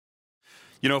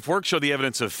You know, if works show the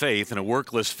evidence of faith and a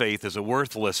workless faith is a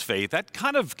worthless faith, that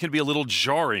kind of can be a little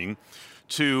jarring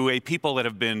to a people that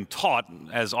have been taught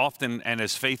as often and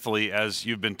as faithfully as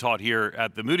you've been taught here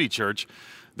at the Moody Church,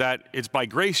 that it's by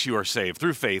grace you are saved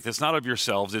through faith. It's not of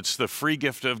yourselves. It's the free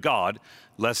gift of God,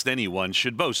 lest anyone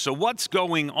should boast. So what's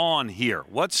going on here?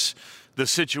 What's the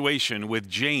situation with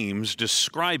James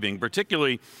describing,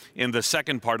 particularly in the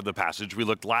second part of the passage? We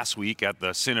looked last week at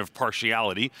the sin of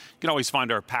partiality. You can always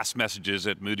find our past messages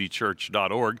at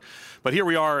moodychurch.org. But here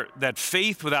we are, that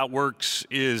faith without works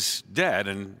is dead.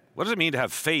 And what does it mean to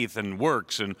have faith and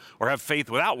works, or have faith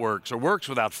without works, or works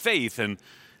without faith, and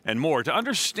more? To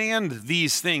understand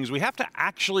these things, we have to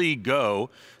actually go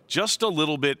just a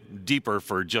little bit deeper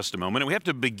for just a moment. And we have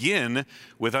to begin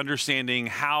with understanding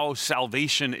how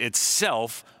salvation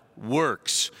itself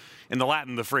works. In the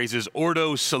Latin, the phrase is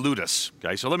ordo salutis.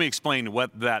 Okay, so let me explain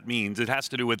what that means. It has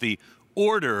to do with the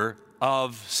order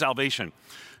of salvation.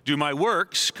 Do my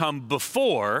works come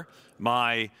before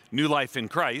my new life in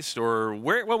Christ, or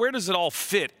where does it all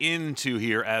fit into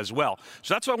here as well?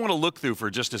 So that's what I want to look through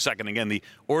for just a second. Again, the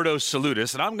Ordo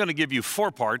Salutis, and I'm going to give you 4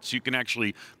 parts. You can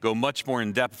actually go much more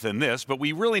in depth than this, but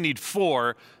we really need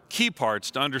 4 key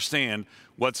parts to understand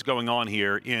what's going on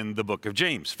here in the book of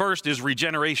James. First is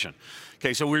regeneration.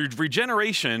 Okay, so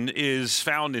regeneration is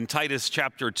found in Titus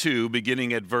chapter 2,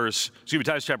 Titus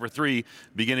chapter 3,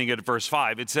 beginning at verse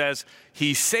 5. It says,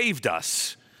 "He saved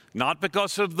us, not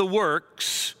because of the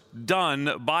works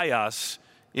done by us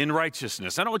in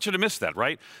righteousness." I don't want you to miss that,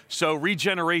 right? So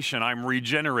regeneration, I'm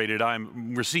regenerated,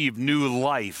 I'm received new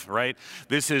life, right?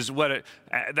 This is what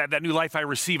that new life I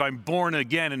receive. I'm born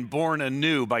again and born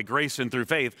anew by grace and through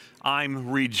faith. I'm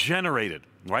regenerated,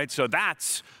 right? So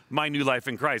that's my new life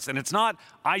in Christ. And it's not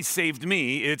I saved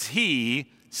me, it's He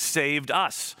saved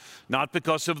us, not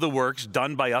because of the works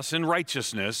done by us in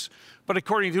righteousness, but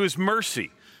according to His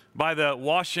mercy, by the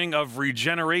washing of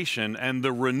regeneration and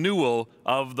the renewal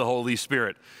of the Holy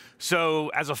Spirit. So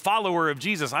as a follower of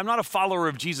Jesus, I'm not a follower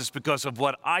of Jesus because of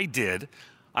what I did.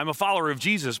 I'm a follower of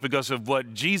Jesus because of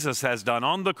what Jesus has done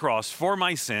on the cross for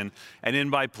my sin and in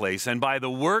my place. And by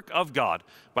the work of God,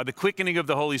 by the quickening of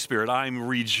the Holy Spirit, I'm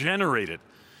regenerated.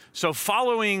 So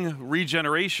following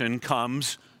regeneration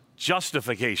comes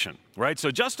justification, right?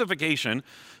 So justification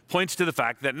points to the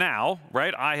fact that now,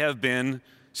 right,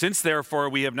 since therefore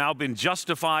we have now been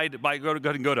justified by, go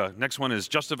to, next one is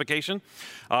justification.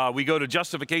 We go to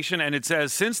justification and it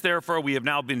says, "Since therefore we have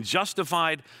now been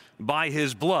justified by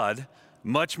His blood,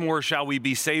 much more shall we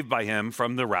be saved by Him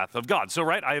from the wrath of God." So,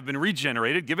 right, I have been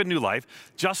regenerated, given new life.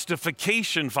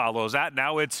 Justification follows that.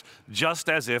 Now it's just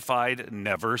as if I'd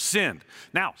never sinned.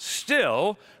 Now,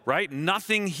 still, right,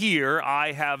 nothing here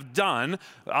I have done.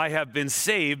 I have been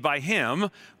saved by Him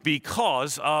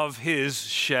because of His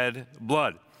shed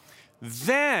blood.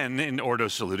 Then, in Ordo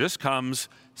Salutis, comes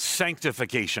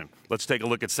sanctification. Let's take a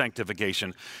look at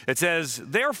sanctification. It says,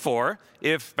 therefore,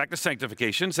 if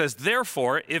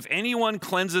anyone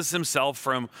cleanses himself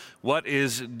from what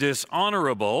is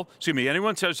dishonorable,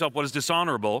 anyone tells himself what is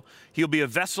dishonorable, he'll be a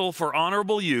vessel for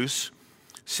honorable use,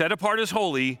 set apart as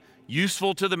holy,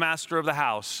 useful to the master of the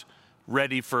house,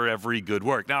 ready for every good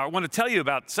work. Now, I want to tell you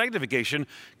about sanctification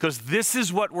because this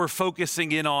is what we're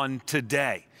focusing in on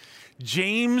today.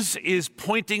 James is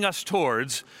pointing us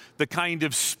towards the kind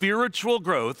of spiritual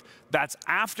growth that's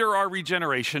after our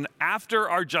regeneration, after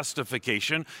our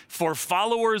justification. For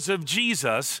followers of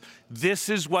Jesus, this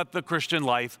is what the Christian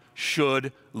life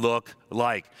should look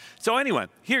like. So anyway,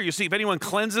 here you see, if anyone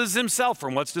cleanses himself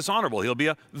from what's dishonorable, he'll be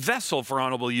a vessel for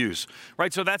honorable use,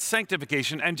 right? So that's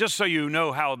sanctification. And just so you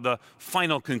know how the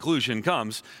final conclusion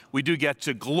comes, we do get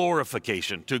to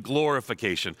glorification.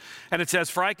 And it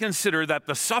says, "For I consider that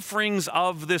the sufferings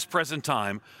of this present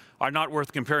time are not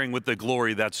worth comparing with the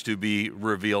glory that's to be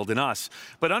revealed in us."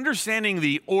 But understanding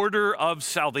the order of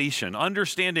salvation,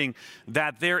 understanding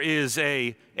that there is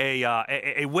a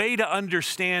way to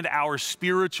understand our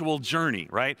spiritual journey,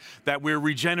 right? That we're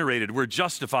regenerated, we're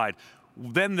justified.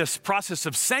 Then this process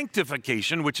of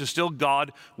sanctification, which is still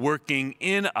God working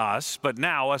in us, but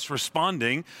now us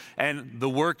responding, and the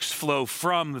works flow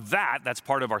from that. That's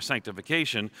part of our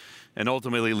sanctification, and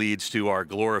ultimately leads to our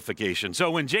glorification.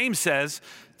 So when James says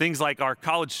things like our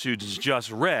college students just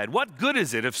read, what good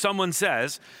is it if someone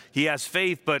says he has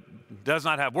faith but does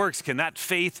not have works? Can that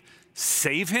faith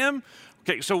save him?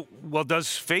 Okay, so, well,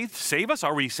 does faith save us?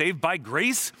 Are we saved by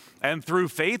grace and through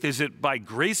faith? Is it by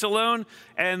grace alone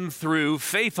and through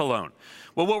faith alone?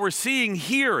 Well, what we're seeing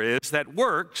here is that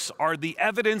works are the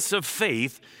evidence of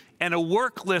faith, and a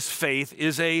workless faith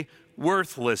is a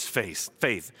worthless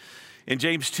faith. In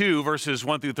James 2, verses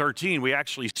 1 through 13, we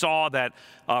actually saw that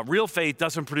real faith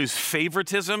doesn't produce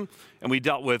favoritism, and we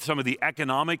dealt with some of the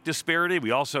economic disparity.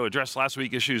 We also addressed last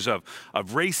week issues of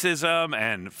racism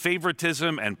and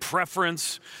favoritism and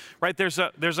preference, right? There's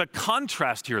a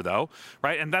contrast here, though,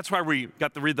 right? And that's why we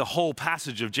got to read the whole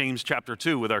passage of James chapter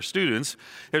 2 with our students.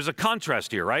 There's a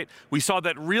contrast here, right? We saw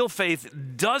that real faith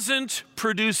doesn't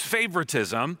produce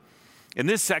favoritism. In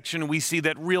this section, we see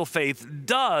that real faith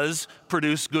does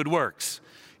produce good works.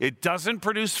 It doesn't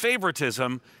produce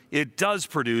favoritism. It does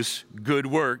produce good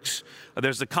works.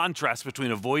 There's a contrast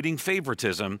between avoiding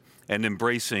favoritism and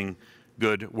embracing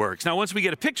good works. Now, once we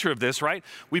get a picture of this, right,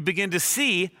 we begin to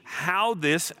see how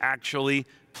this actually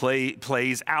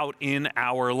plays out in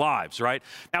our lives, right?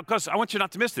 Now, because I want you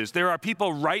not to miss this. There are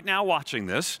people right now watching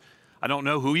this. I don't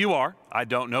know who you are. I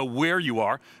don't know where you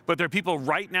are. But there are people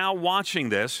right now watching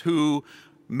this who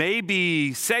may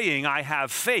be saying, I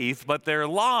have faith, but their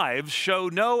lives show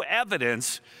no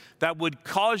evidence that would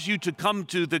cause you to come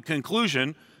to the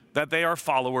conclusion that they are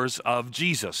followers of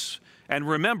Jesus. And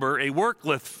remember, a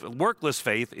workless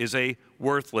faith is a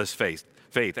worthless faith.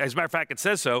 As a matter of fact, it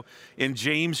says so in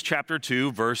James chapter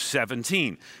 2, verse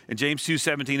 17. In James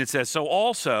 2:17, it says, so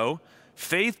also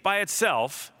faith by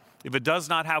itself, if it does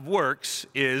not have works,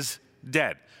 is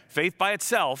dead. Faith by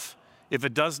itself, if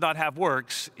it does not have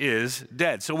works, is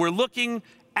dead. So we're looking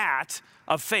at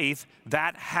a faith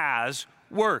that has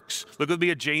works. Look with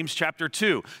me at James chapter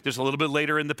 2, just a little bit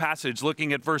later in the passage,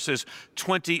 looking at verses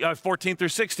 14 through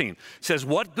 16. It says,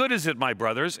 what good is it, my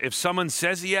brothers, if someone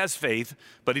says he has faith,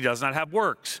 but he does not have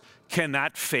works? Can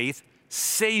that faith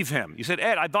save him? You said,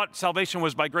 Ed, I thought salvation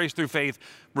was by grace through faith,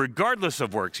 regardless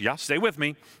of works. Yeah, stay with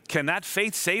me. Can that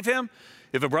faith save him?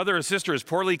 If a brother or sister is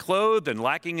poorly clothed and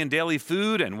lacking in daily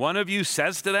food, and one of you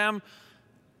says to them,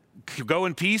 go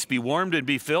in peace, be warmed and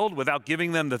be filled, without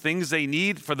giving them the things they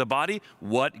need for the body,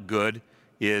 what good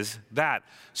is that?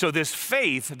 So this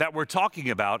faith that we're talking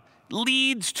about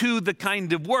leads to the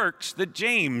kind of works that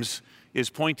James is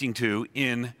pointing to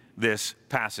in this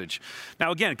passage.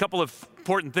 Now, again, a couple of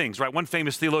important things, right? One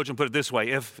famous theologian put it this way: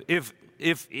 if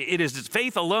it is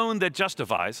faith alone that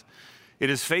justifies, it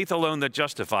is faith alone that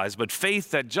justifies, but faith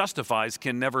that justifies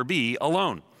can never be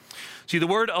alone. See, the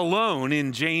word alone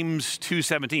in James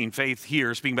 2:17, faith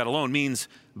here, speaking about alone, means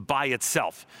by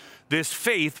itself. This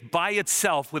faith by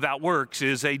itself without works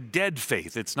is a dead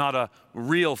faith. It's not a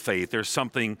real faith. There's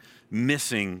something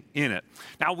missing in it.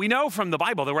 Now, we know from the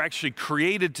Bible that we're actually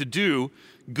created to do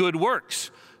good works,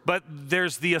 but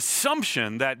there's the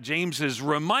assumption that James is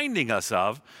reminding us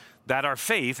of, that our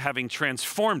faith, having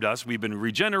transformed us, we've been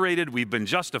regenerated, we've been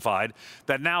justified,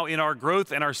 that now in our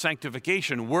growth and our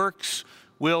sanctification, works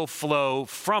will flow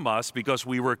from us because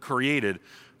we were created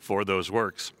for those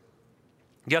works.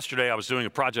 Yesterday, I was doing a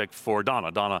project for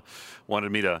Donna. Donna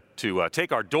wanted me to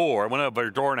take our door, one of our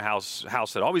door in a house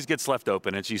that always gets left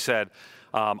open, and she said,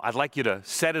 I'd like you to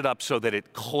set it up so that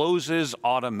it closes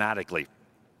automatically.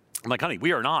 I'm like, honey,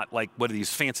 we are not like one of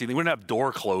these fancy things. We don't have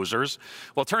door closers.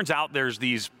 Well, it turns out there's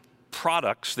these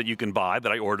products that you can buy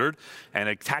that I ordered, and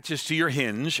it attaches to your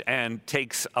hinge and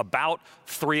takes about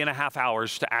 3.5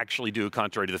 hours to actually do,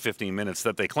 contrary to the 15 minutes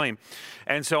that they claim.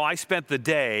 And so I spent the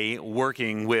day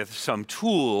working with some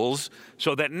tools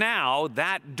so that now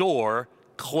that door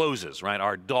closes, right?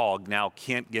 Our dog now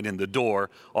can't get in the door,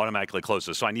 automatically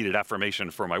closes. So I needed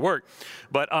affirmation for my work.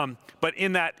 But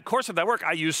in that course of that work,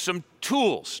 I used some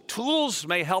tools. Tools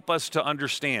may help us to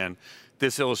understand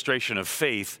this illustration of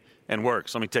faith and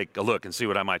works. Let me take a look and see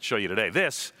what I might show you today.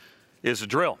 This is a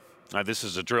drill. This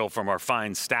is a drill from our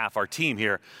fine staff, our team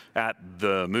here at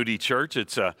the Moody Church.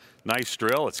 It's a nice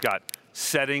drill. It's got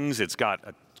settings. It's got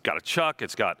a chuck.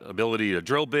 It's got ability to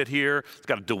drill bit here. It's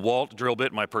got a DeWalt drill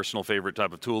bit. My personal favorite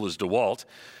type of tool is DeWalt.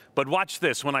 But watch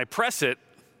this. When I press it,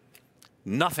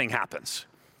 nothing happens.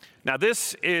 Now,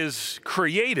 this is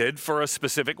created for a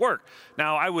specific work.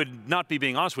 Now, I would not be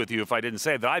being honest with you if I didn't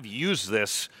say that I've used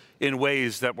this in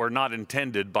ways that were not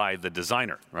intended by the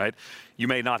designer, right? You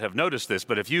may not have noticed this,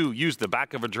 but if you use the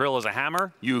back of a drill as a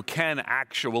hammer, you can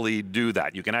actually do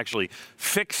that. You can actually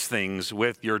fix things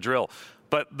with your drill.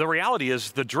 But the reality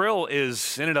is the drill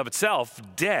is, in and of itself,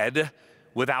 dead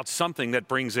without something that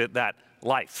brings it that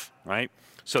life, right?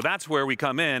 So that's where we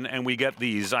come in and we get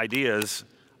these ideas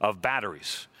of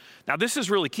batteries. Now, this is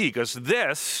really key because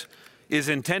this is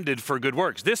intended for good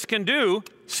works. This can do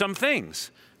some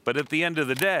things, but at the end of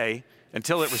the day,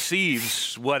 until it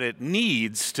receives what it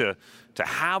needs to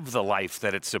have the life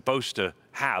that it's supposed to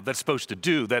have, that's supposed to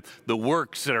do, that the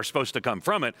works that are supposed to come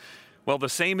from it, well, the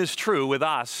same is true with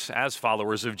us as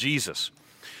followers of Jesus.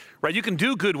 Right? You can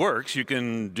do good works. You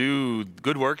can do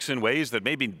good works in ways that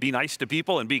maybe be nice to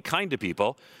people and be kind to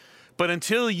people. But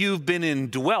until you've been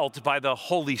indwelt by the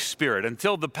Holy Spirit,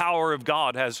 until the power of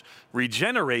God has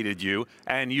regenerated you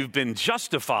and you've been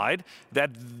justified,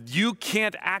 that you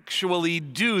can't actually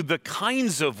do the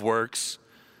kinds of works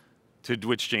to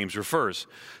which James refers.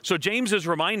 So James is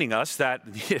reminding us that,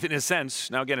 in a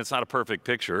sense, now again, it's not a perfect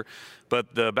picture,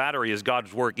 but the battery is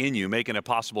God's work in you, making it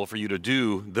possible for you to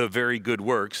do the very good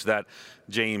works that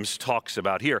James talks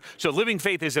about here. So living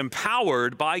faith is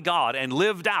empowered by God and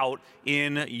lived out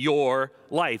in your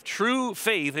life. True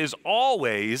faith is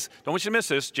always, don't want you to miss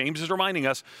this, James is reminding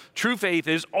us, true faith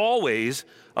is always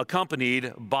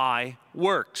accompanied by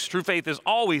works. True faith is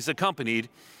always accompanied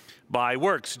by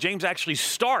works. James actually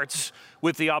starts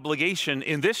with the obligation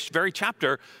in this very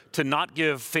chapter to not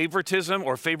give favoritism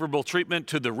or favorable treatment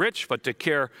to the rich, but to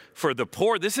care for the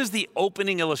poor. This is the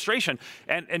opening illustration.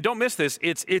 And don't miss this,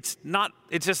 it's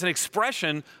just an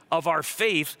expression of our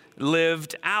faith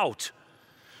lived out.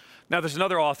 Now, there's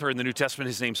another author in the New Testament.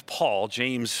 His name's Paul.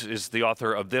 James is the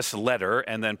author of this letter,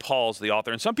 and then Paul's the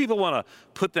author. And some people want to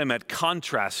put them at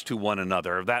contrast to one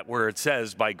another. That where it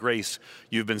says, by grace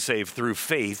you've been saved through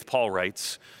faith, Paul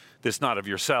writes, this not of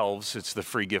yourselves, it's the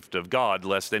free gift of God,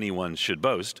 lest anyone should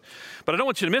boast. But I don't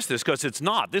want you to miss this, because it's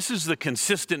not. This is the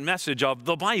consistent message of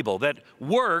the Bible, that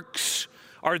works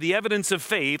are the evidence of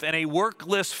faith, and a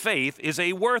workless faith is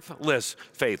a worthless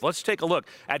faith. Let's take a look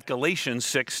at Galatians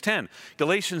 6:10.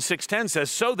 Galatians 6:10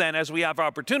 says, so then, as we have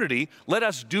opportunity, let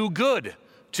us do good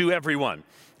to everyone,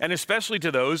 and especially to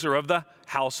those who are of the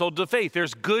household of faith.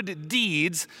 There's good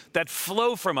deeds that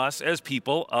flow from us as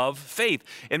people of faith.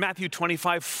 In Matthew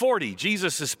 25:40,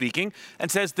 Jesus is speaking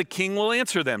and says, the king will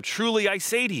answer them. Truly I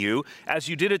say to you, as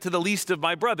you did it to the least of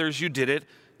my brothers, you did it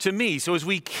to me. So as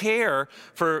we care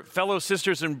for fellow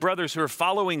sisters and brothers who are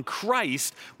following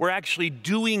Christ, we're actually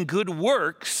doing good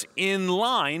works in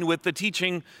line with the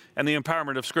teaching and the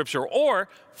empowerment of Scripture. Or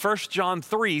 1 John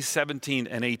 3:17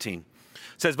 and 18.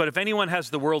 Says, but if anyone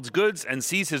has the world's goods and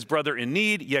sees his brother in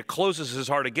need, yet closes his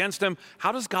heart against him,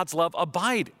 how does God's love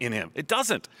abide in him? It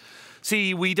doesn't.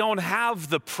 See, we don't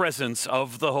have the presence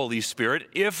of the Holy Spirit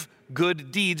if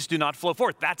good deeds do not flow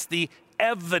forth. That's the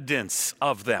evidence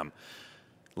of them.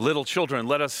 Little children,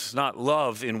 let us not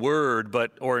love in word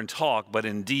or in talk, but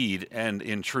in deed and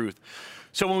in truth.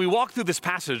 So when we walk through this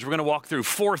passage, we're going to walk through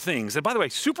four things. And by the way,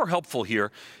 super helpful here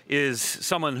is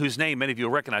someone whose name many of you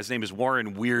will recognize. His name is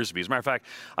Warren Wiersbe. As a matter of fact,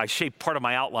 I shaped part of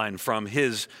my outline from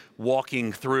his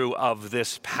walking through of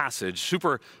this passage.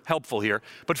 Super helpful here.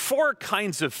 But four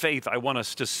kinds of faith I want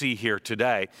us to see here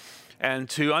today, and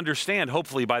to understand,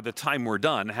 hopefully by the time we're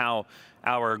done, how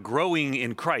our growing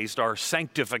in Christ, our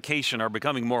sanctification, our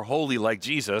becoming more holy like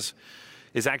Jesus,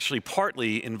 is actually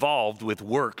partly involved with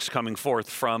works coming forth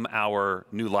from our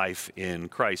new life in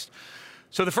Christ.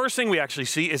 So the first thing we actually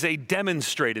see is a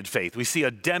demonstrated faith. We see a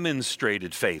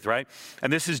demonstrated faith, right?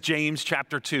 And this is James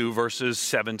chapter 2, verses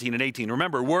 17 and 18.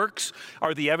 Remember, works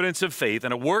are the evidence of faith,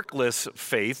 and a workless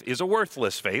faith is a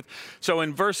worthless faith. So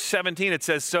in verse 17, it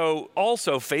says, so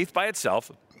also faith by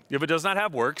itself, if it does not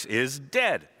have works, is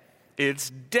dead.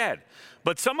 It's dead.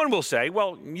 But someone will say,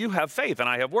 well, you have faith and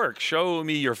I have works. Show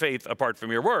me your faith apart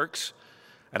from your works,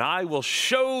 and I will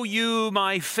show you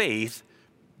my faith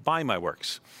by my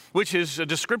works, which is a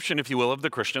description, if you will, of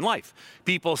the Christian life.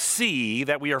 People see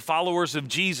that we are followers of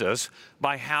Jesus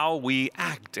by how we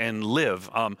act and live,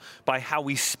 by how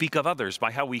we speak of others,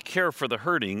 by how we care for the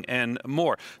hurting, and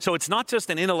more. So it's not just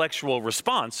an intellectual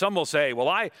response. Some will say,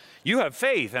 well, you have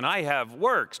faith and I have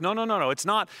works. No. It's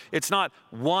not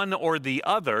one or the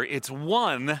other. It's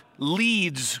one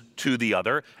leads to the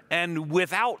other, and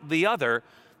without the other,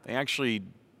 they actually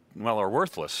are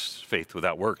worthless. Faith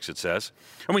without works, it says.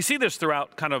 And we see this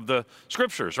throughout kind of the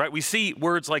scriptures, right? We see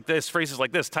words like this, phrases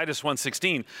like this, Titus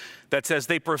 1:16, that says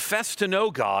they profess to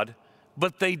know God,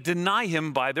 but they deny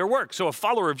him by their works. So a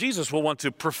follower of Jesus will want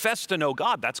to profess to know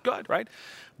God. That's good, right?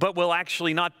 But will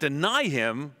actually not deny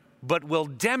him, but will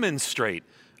demonstrate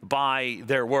by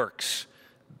their works.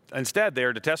 Instead, they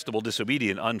are detestable,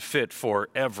 disobedient, unfit for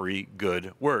every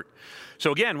good work.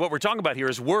 So again, what we're talking about here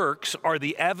is works are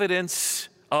the evidence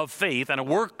of faith, and a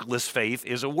workless faith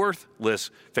is a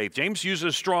worthless faith. James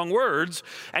uses strong words,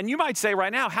 and you might say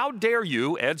right now, how dare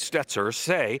you, Ed Stetzer,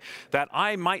 say that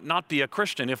I might not be a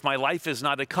Christian if my life is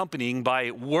not accompanying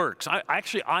by works?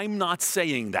 I'm not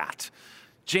saying that.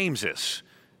 James is,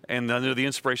 and under the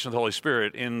inspiration of the Holy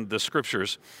Spirit in the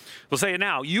scriptures. We'll say it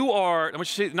now. You are, I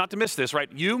want you to, not to miss this, right?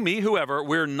 You, me, whoever,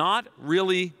 we're not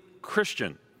really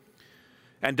Christian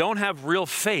and don't have real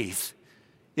faith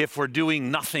if we're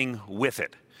doing nothing with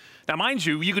it. Now, mind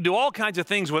you, you could do all kinds of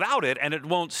things without it, and it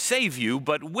won't save you,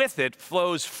 but with it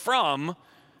flows from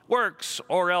works,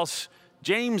 or else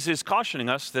James is cautioning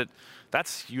us that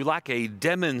you lack a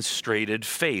demonstrated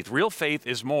faith. Real faith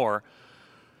is more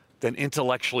than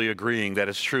intellectually agreeing that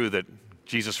it's true that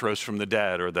Jesus rose from the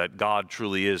dead or that God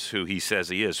truly is who he says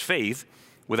he is. Faith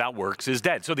without works is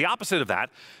dead. So the opposite of that,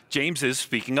 James is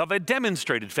speaking of a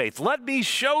demonstrated faith. Let me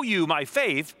show you my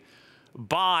faith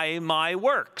by my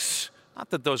works. Not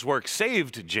that those works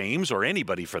saved James or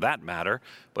anybody for that matter,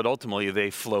 but ultimately they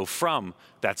flow from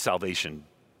that salvation,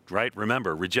 right?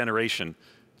 Remember, regeneration,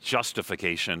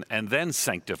 justification, and then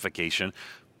sanctification.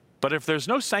 But if there's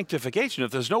no sanctification,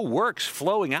 if there's no works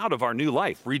flowing out of our new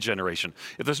life, regeneration,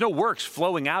 if there's no works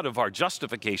flowing out of our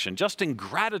justification, just in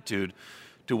gratitude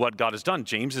to what God has done,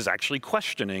 James is actually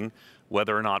questioning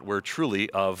whether or not we're truly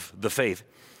of the faith.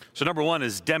 So number one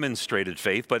is demonstrated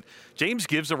faith, but James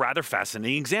gives a rather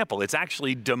fascinating example. It's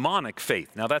actually demonic faith.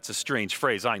 Now that's a strange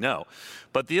phrase, I know,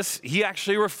 but he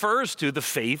actually refers to the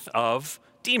faith of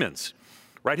demons.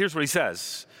 Right, here's what he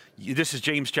says. This is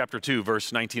James chapter 2,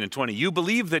 verse 19 and 20. You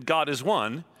believe that God is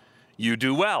one, you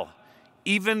do well.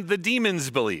 Even the demons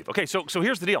believe. Okay, so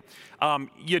here's the deal.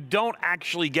 You don't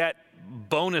actually get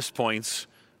bonus points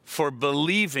for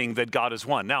believing that God is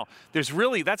one. Now,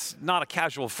 that's not a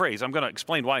casual phrase. I'm going to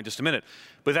explain why in just a minute,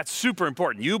 but that's super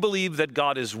important. You believe that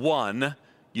God is one,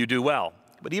 you do well.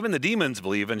 But even the demons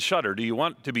believe and shudder. Do you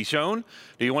want to be shown?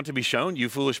 Do you want to be shown, you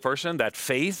foolish person, that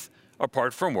faith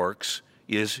apart from works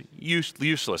is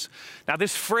useless? Now,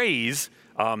 this phrase,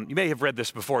 you may have read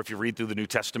this before if you read through the New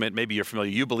Testament. Maybe you're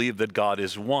familiar. You believe that God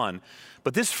is one.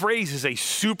 But this phrase is a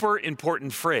super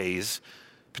important phrase,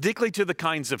 particularly to the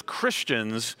kinds of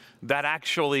Christians that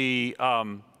actually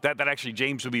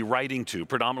James would be writing to,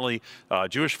 predominantly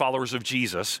Jewish followers of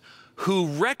Jesus, who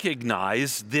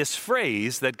recognize this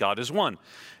phrase that God is one.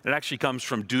 It actually comes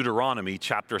from Deuteronomy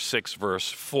chapter 6,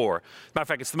 verse 4. Matter of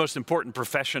fact, it's the most important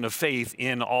profession of faith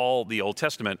in all the Old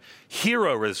Testament. Hear,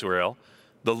 O Israel,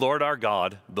 the Lord our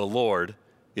God, the Lord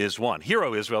is one. Hear,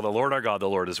 O Israel, the Lord our God, the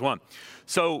Lord is one.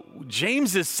 So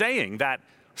James is saying that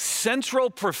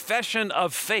central profession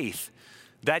of faith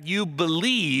that you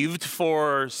believed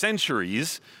for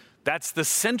centuries, that's the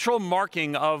central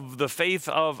marking of the faith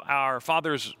of our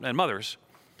fathers and mothers,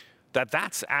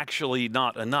 that's actually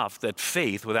not enough, that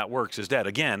faith without works is dead.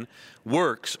 Again,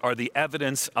 works are the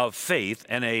evidence of faith,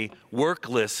 and a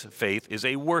workless faith is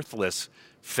a worthless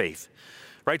faith.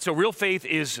 Right, so real faith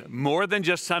is more than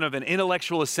just kind of an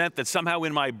intellectual assent that somehow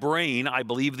in my brain I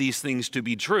believe these things to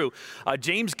be true.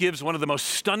 James gives one of the most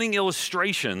stunning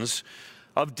illustrations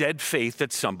of dead faith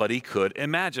that somebody could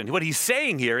imagine. What he's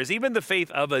saying here is even the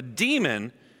faith of a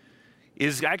demon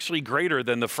is actually greater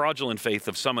than the fraudulent faith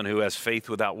of someone who has faith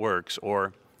without works,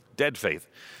 or dead faith.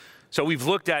 So we've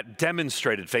looked at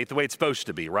demonstrated faith, the way it's supposed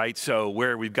to be, right? So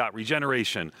where we've got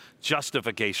regeneration,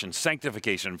 justification,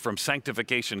 sanctification. From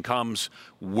sanctification comes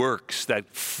works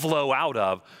that flow out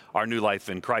of our new life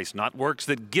in Christ. Not works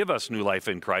that give us new life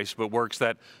in Christ, but works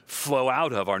that flow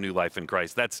out of our new life in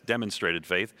Christ. That's demonstrated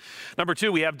faith. Number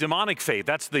two, we have demonic faith.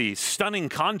 That's the stunning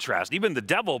contrast. Even the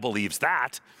devil believes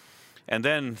that. And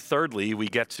then thirdly, we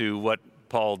get to what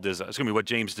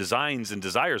James designs and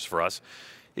desires for us,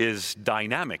 is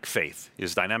dynamic faith.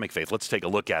 Let's take a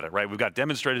look at it, right? We've got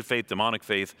demonstrated faith, demonic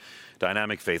faith,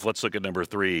 dynamic faith. Let's look at number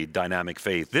three, dynamic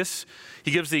faith.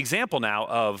 He gives the example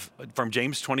now from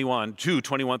James 21 through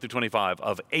 25,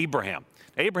 of Abraham.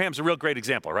 Abraham's a real great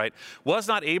example, right? Was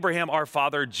not Abraham our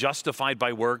father justified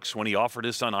by works when he offered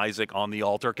his son Isaac on the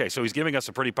altar? Okay, so he's giving us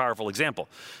a pretty powerful example,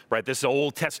 right? This is an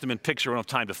Old Testament picture we don't have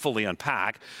time to fully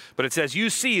unpack, but it says, you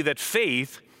see that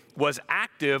faith was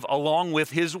active along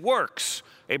with his works.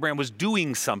 Abraham was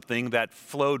doing something that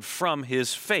flowed from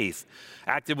his faith,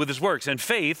 active with his works. And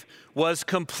faith was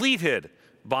completed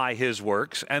by his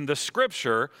works. And the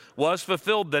scripture was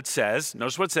fulfilled that says,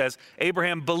 notice what it says,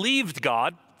 Abraham believed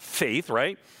God, faith,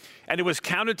 right? And it was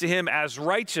counted to him as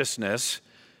righteousness,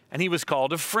 and he was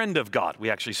called a friend of God. We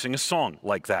actually sing a song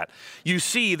like that. You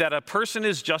see that a person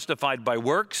is justified by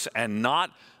works and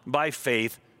not by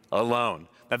faith alone.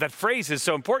 Now that phrase is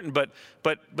so important,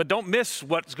 but don't miss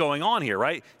what's going on here,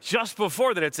 right? Just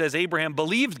before that it says Abraham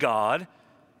believed God,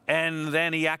 and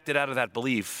then he acted out of that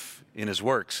belief in his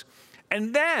works.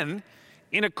 And then,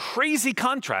 in a crazy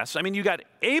contrast, I mean, you got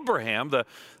Abraham,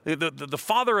 the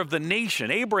father of the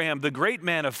nation, Abraham, the great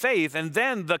man of faith, and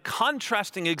then the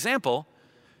contrasting example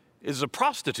is a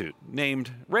prostitute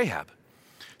named Rahab.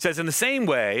 It says, in the same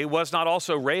way, was not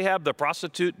also Rahab the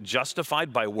prostitute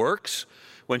justified by works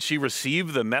when she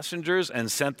received the messengers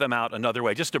and sent them out another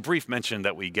way. Just a brief mention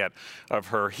that we get of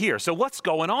her here. So what's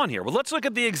going on here? Well, let's look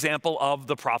at the example of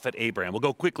the prophet Abraham. We'll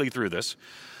go quickly through this.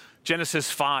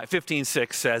 Genesis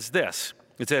 15:6 says this.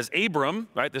 It says, Abram,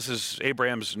 right? This is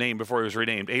Abraham's name before he was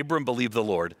renamed. Abram believed the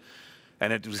Lord,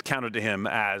 and it was counted to him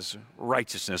as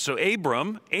righteousness. So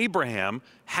Abraham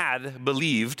had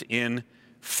believed in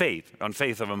faith, on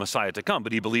faith of a Messiah to come,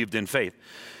 but he believed in faith.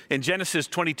 In Genesis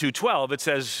 22:12, it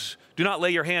says, do not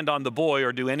lay your hand on the boy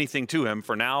or do anything to him,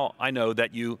 for now I know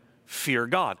that you fear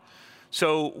God.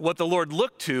 So what the Lord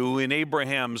looked to in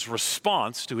Abraham's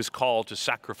response to his call to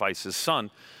sacrifice his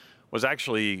son was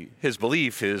actually his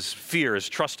belief, his fear, his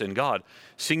trust in God.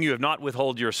 Seeing you have not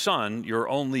withheld your son, your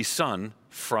only son,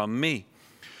 from me.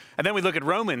 And then we look at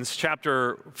Romans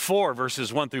chapter 4,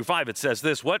 verses 1 through 5. It says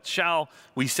this, what shall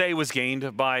we say was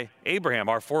gained by Abraham,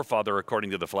 our forefather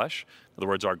according to the flesh? In other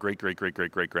words, our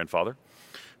great-great-great-great-great-grandfather.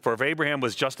 For if Abraham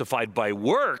was justified by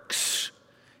works,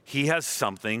 he has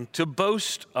something to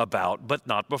boast about, but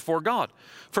not before God.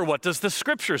 For what does the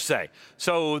scripture say?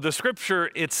 So the scripture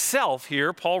itself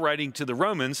here, Paul writing to the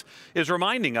Romans, is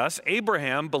reminding us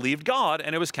Abraham believed God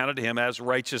and it was counted to him as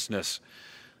righteousness.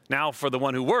 Now for the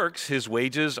one who works, his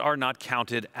wages are not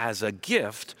counted as a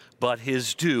gift, but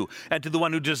his due. And to the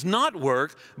one who does not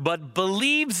work, but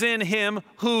believes in him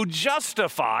who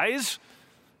justifies,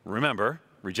 remember,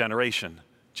 regeneration,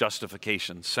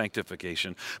 justification,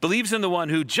 sanctification, believes in the one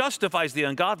who justifies the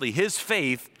ungodly, his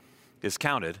faith is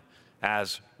counted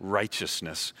as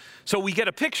righteousness. So we get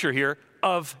a picture here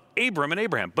of Abram and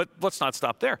Abraham, but let's not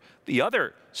stop there. The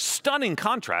other stunning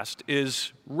contrast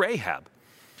is Rahab.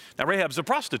 Now Rahab's a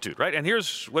prostitute, right? And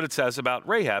here's what it says about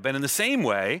Rahab. And in the same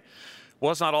way,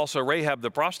 was not also Rahab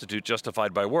the prostitute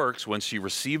justified by works when she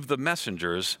received the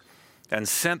messengers and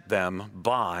sent them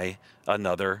by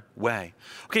another way?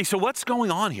 Okay, so what's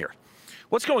going on here?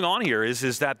 What's going on here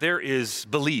is that there is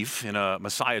belief in a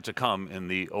Messiah to come in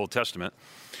the Old Testament,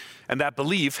 and that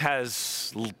belief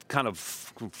has kind of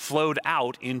flowed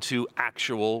out into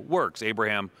actual works.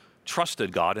 Abraham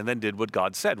trusted God and then did what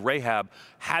God said. Rahab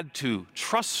had to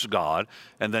trust God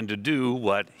and then to do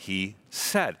what he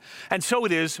said. And so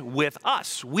it is with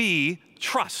us. We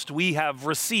trust. We have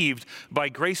received by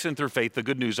grace and through faith the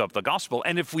good news of the gospel.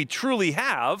 And if we truly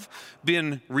have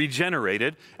been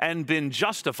regenerated and been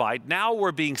justified, now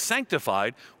we're being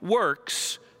sanctified,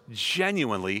 works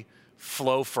genuinely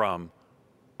flow from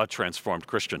a transformed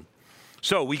Christian.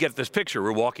 So we get this picture.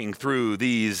 We're walking through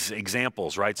these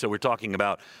examples, right? So we're talking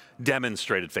about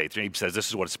demonstrated faith. James says this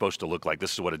is what it's supposed to look like.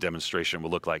 This is what a demonstration will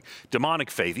look like.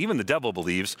 Demonic faith, even the devil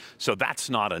believes, so that's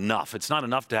not enough. It's not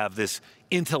enough to have this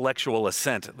intellectual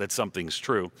assent that something's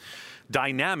true.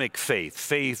 Dynamic faith,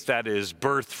 faith that is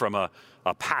birthed from a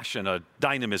passion, a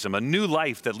dynamism, a new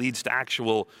life that leads to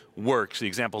actual works, the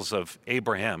examples of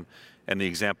Abraham and the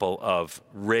example of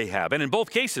Rahab. And in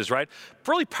both cases, right,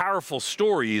 really powerful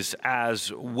stories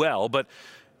as well. But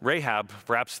Rahab,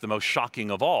 perhaps the most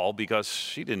shocking of all, because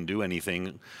she didn't do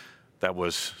anything that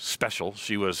was special.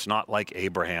 She was not like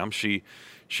Abraham. She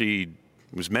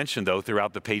was mentioned, though,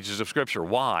 throughout the pages of Scripture.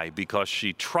 Why? Because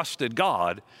she trusted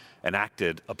God and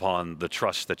acted upon the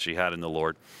trust that she had in the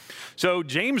Lord. So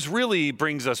James really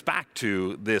brings us back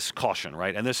to this caution,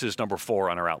 right? And this is number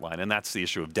 4 on our outline, and that's the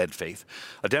issue of dead faith.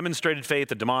 A demonstrated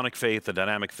faith, a demonic faith, a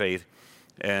dynamic faith,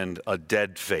 and a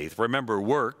dead faith. Remember,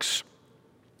 works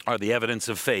are the evidence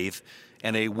of faith,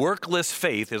 and a workless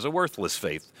faith is a worthless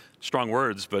faith. Strong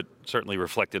words, but certainly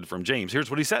reflected from James. Here's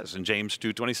what he says in James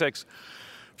 2:26.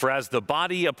 For as the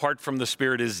body apart from the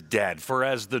spirit is dead, for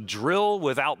as the drill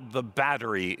without the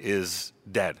battery is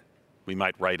dead. We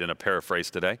might write in a paraphrase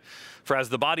today. For as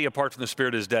the body apart from the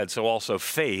spirit is dead, so also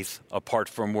faith apart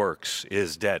from works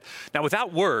is dead. Now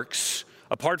without works,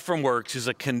 apart from works is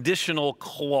a conditional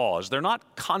clause. They're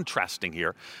not contrasting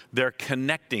here. They're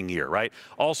connecting here, right?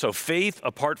 Also, faith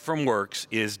apart from works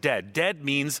is dead. Dead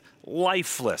means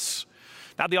lifeless.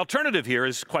 Now, the alternative here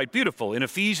is quite beautiful. In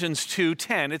Ephesians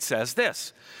 2:10, it says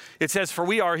this. It says, for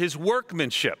we are his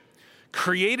workmanship,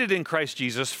 created in Christ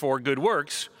Jesus for good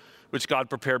works, which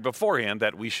God prepared beforehand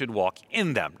that we should walk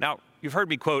in them. Now, you've heard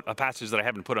me quote a passage that I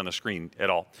haven't put on the screen at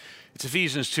all. It's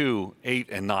Ephesians 2:8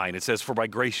 and 9. It says, for by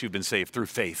grace you've been saved through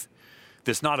faith.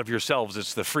 This not of yourselves,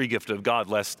 it's the free gift of God,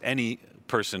 lest any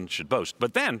person should boast.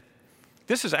 But then,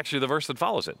 this is actually the verse that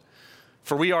follows it.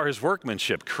 For we are his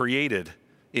workmanship, created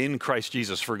in Christ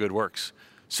Jesus for good works.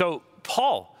 So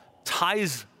Paul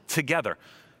ties together,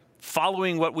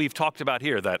 following what we've talked about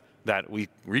here, that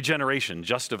regeneration,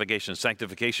 justification,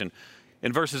 sanctification,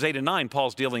 In verses 8 and 9,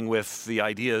 Paul's dealing with the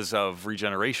ideas of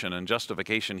regeneration and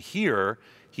justification. Here,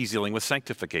 he's dealing with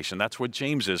sanctification. That's what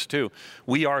James is too.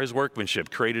 We are his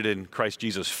workmanship, created in Christ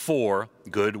Jesus for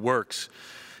good works.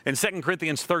 In 2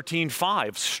 Corinthians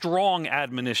 13:5, strong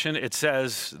admonition, it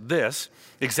says this: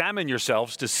 examine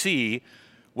yourselves to see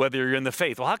whether you're in the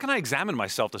faith. Well, how can I examine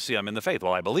myself to see I'm in the faith?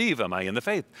 Well, I believe. Am I in the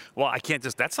faith? Well, I can't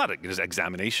just, that's not an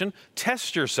examination.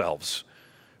 Test yourselves.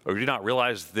 Or do you not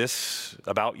realize this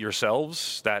about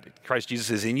yourselves, that Christ Jesus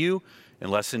is in you,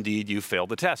 unless indeed you fail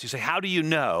the test? You say, how do you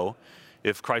know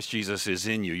if Christ Jesus is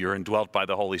in you? You're indwelt by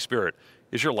the Holy Spirit.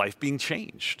 Is your life being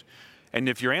changed? And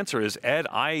if your answer is, Ed,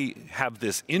 I have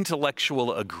this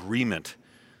intellectual agreement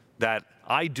that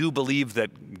I do believe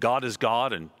that God is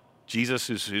God and Jesus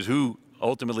is who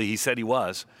ultimately he said he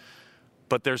was,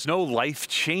 but there's no life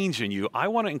change in you, I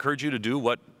want to encourage you to do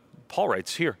what Paul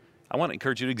writes here. I want to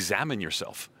encourage you to examine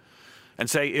yourself and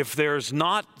say, if there's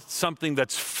not something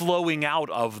that's flowing out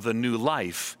of the new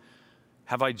life,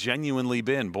 have I genuinely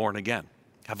been born again?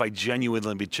 Have I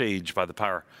genuinely been changed by the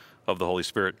power of the Holy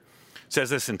Spirit? It says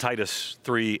this in Titus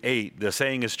 3:8, the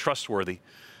saying is trustworthy.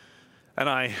 And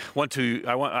I want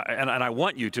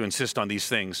you to insist on these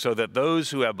things so that those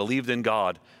who have believed in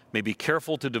God may be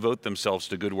careful to devote themselves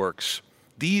to good works.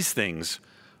 These things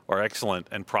are excellent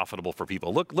and profitable for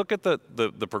people. Look at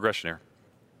the progression here.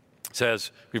 It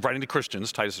says, he's writing to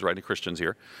Christians. Titus is writing to Christians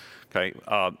here. Okay.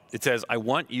 It says, I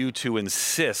want you to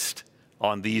insist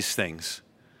on these things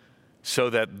so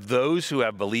that those who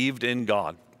have believed in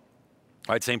God,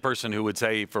 right, same person who would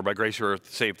say, for by grace you are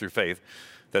saved through faith,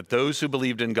 that those who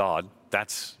believed in God,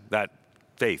 that's that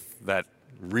faith, that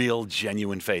real,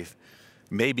 genuine faith,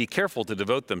 may be careful to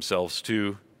devote themselves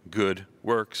to good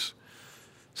works.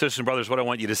 Sisters and brothers, what I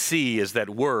want you to see is that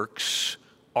works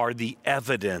are the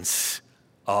evidence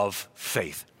of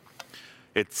faith.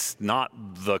 It's not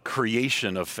the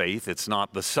creation of faith. It's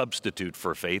not the substitute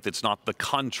for faith. It's not the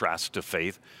contrast to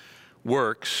faith.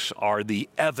 Works are the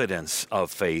evidence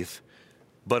of faith,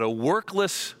 but a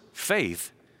workless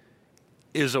faith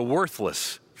is a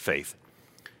worthless faith.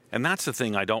 And that's the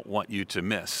thing I don't want you to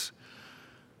miss.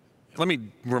 Let me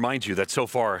remind you that so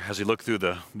far, as we look through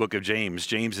the book of James,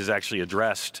 James has actually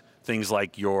addressed things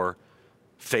like your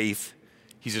faith.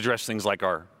 He's addressed things like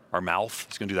our mouth.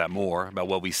 He's going to do that more, about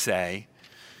what we say.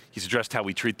 He's addressed how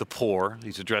we treat the poor.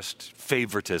 He's addressed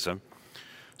favoritism.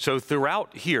 So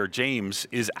throughout here, James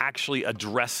is actually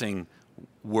addressing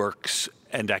works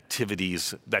and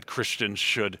activities that Christians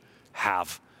should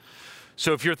have.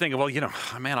 So if you're thinking, well,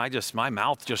 man, my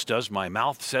mouth just does, my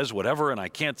mouth says whatever and I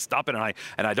can't stop it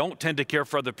and I don't tend to care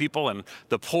for other people and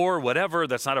the poor, whatever,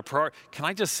 that's not a priority. Can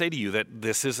I just say to you that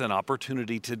this is an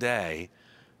opportunity today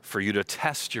for you to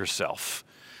test yourself?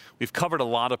 We've covered a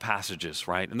lot of passages,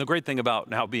 right? And the great thing about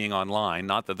now being online,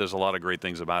 not that there's a lot of great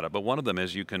things about it, but one of them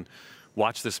is you can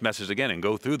watch this message again and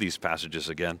go through these passages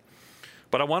again.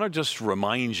 But I want to just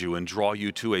remind you and draw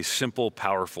you to a simple,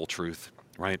 powerful truth,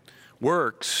 right?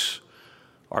 Works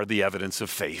are the evidence of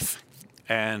faith.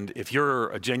 And if you're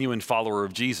a genuine follower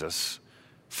of Jesus,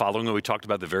 following what we talked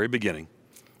about at the very beginning,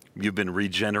 you've been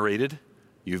regenerated,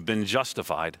 you've been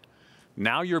justified,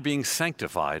 now you're being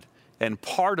sanctified, and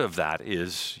part of that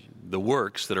is the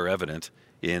works that are evident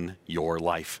in your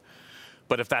life.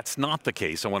 But if that's not the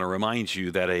case, I want to remind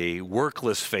you that a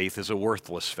workless faith is a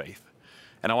worthless faith.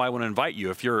 And I want to invite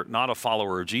you, if you're not a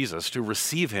follower of Jesus, to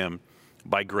receive him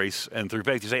by grace and through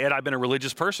faith. You say, Ed, I've been a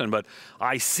religious person, but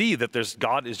I see that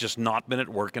God has just not been at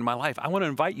work in my life. I want to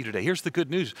invite you today. Here's the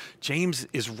good news. James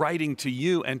is writing to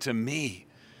you and to me.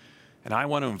 And I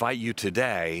want to invite you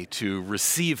today to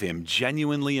receive him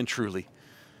genuinely and truly,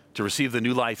 to receive the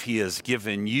new life he has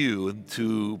given you,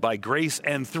 to, by grace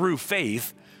and through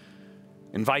faith,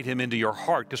 invite him into your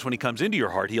heart, because when he comes into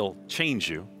your heart, he'll change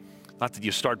you. Not that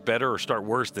you start better or start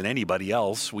worse than anybody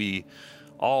else. We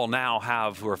all now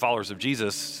have, who are followers of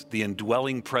Jesus, the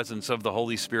indwelling presence of the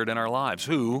Holy Spirit in our lives,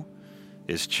 who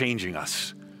is changing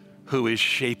us, who is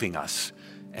shaping us.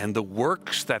 And the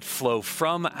works that flow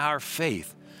from our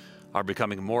faith are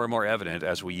becoming more and more evident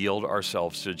as we yield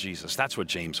ourselves to Jesus. That's what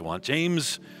James wants.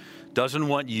 James doesn't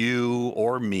want you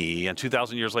or me, and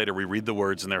 2,000 years later we read the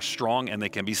words and they're strong and they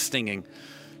can be stinging.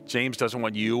 James doesn't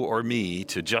want you or me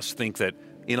to just think that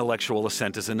intellectual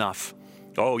assent is enough.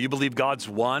 Oh, you believe God's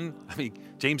one? I mean,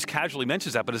 James casually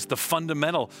mentions that, but it's the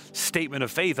fundamental statement of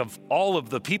faith of all of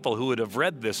the people who would have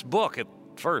read this book at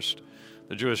first,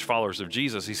 the Jewish followers of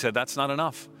Jesus. He said, that's not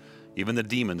enough. Even the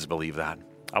demons believe that.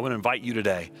 I want to invite you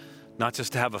today, not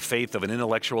just to have a faith of an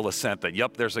intellectual assent that,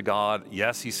 yep, there's a God.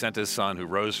 Yes, he sent his son who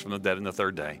rose from the dead in the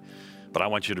third day. But I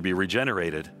want you to be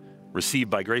regenerated receive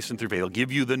by grace and through faith. He'll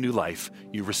give you the new life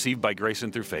you receive by grace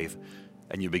and through faith,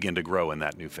 and you begin to grow in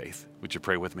that new faith. Would you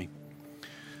pray with me?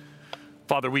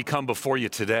 Father, we come before you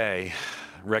today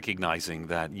recognizing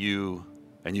that you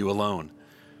and you alone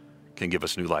can give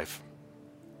us new life.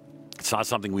 It's not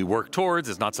something we work towards.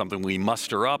 It's not something we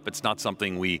muster up. It's not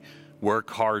something we work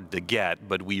hard to get,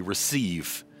 but we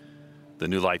receive the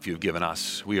new life you've given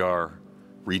us. We are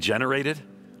regenerated.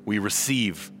 We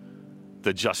receive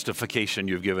the justification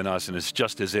you've given us, and it's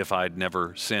just as if I'd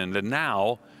never sinned. And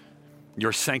now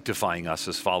you're sanctifying us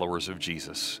as followers of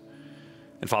Jesus.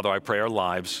 And Father, I pray our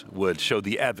lives would show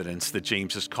the evidence that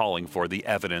James is calling for, the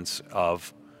evidence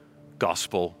of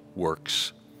gospel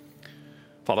works.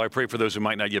 Father, I pray for those who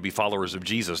might not yet be followers of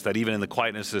Jesus, that even in the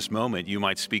quietness of this moment, you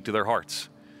might speak to their hearts.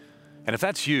 And if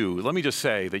that's you, let me just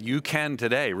say that you can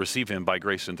today receive him by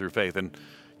grace and through faith. And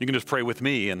you can just pray with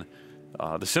me. And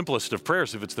the simplest of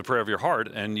prayers, if it's the prayer of your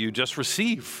heart, and you just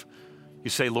receive.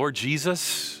 You say, Lord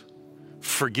Jesus,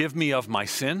 forgive me of my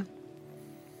sin.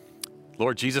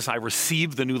 Lord Jesus, I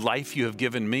receive the new life you have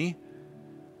given me.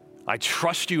 I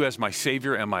trust you as my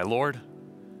Savior and my Lord.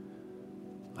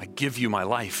 I give you my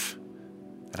life,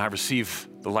 and I receive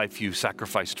the life you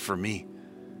sacrificed for me.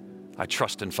 I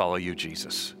trust and follow you,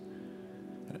 Jesus.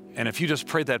 And if you just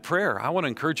prayed that prayer, I want to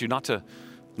encourage you not to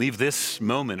leave this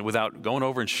moment without going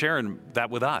over and sharing that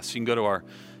with us. You can go to our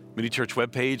Mini Church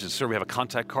webpage, and we have a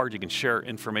contact card. You can share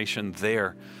information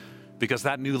there, because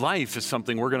that new life is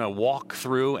something we're going to walk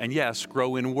through and, yes,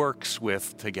 grow in works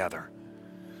with together.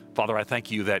 Father, I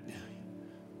thank you that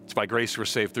it's by grace we're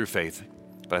saved through faith,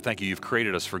 but I thank you you've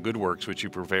created us for good works, which you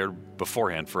prepared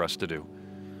beforehand for us to do.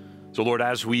 So, Lord,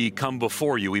 as we come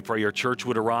before you, we pray your church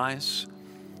would arise,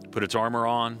 put its armor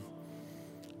on.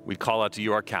 We'd call out to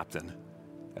you, our captain,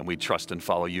 and we'd trust and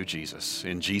follow you, Jesus.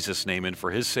 In Jesus' name and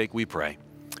for his sake we pray.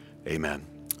 Amen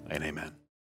and amen.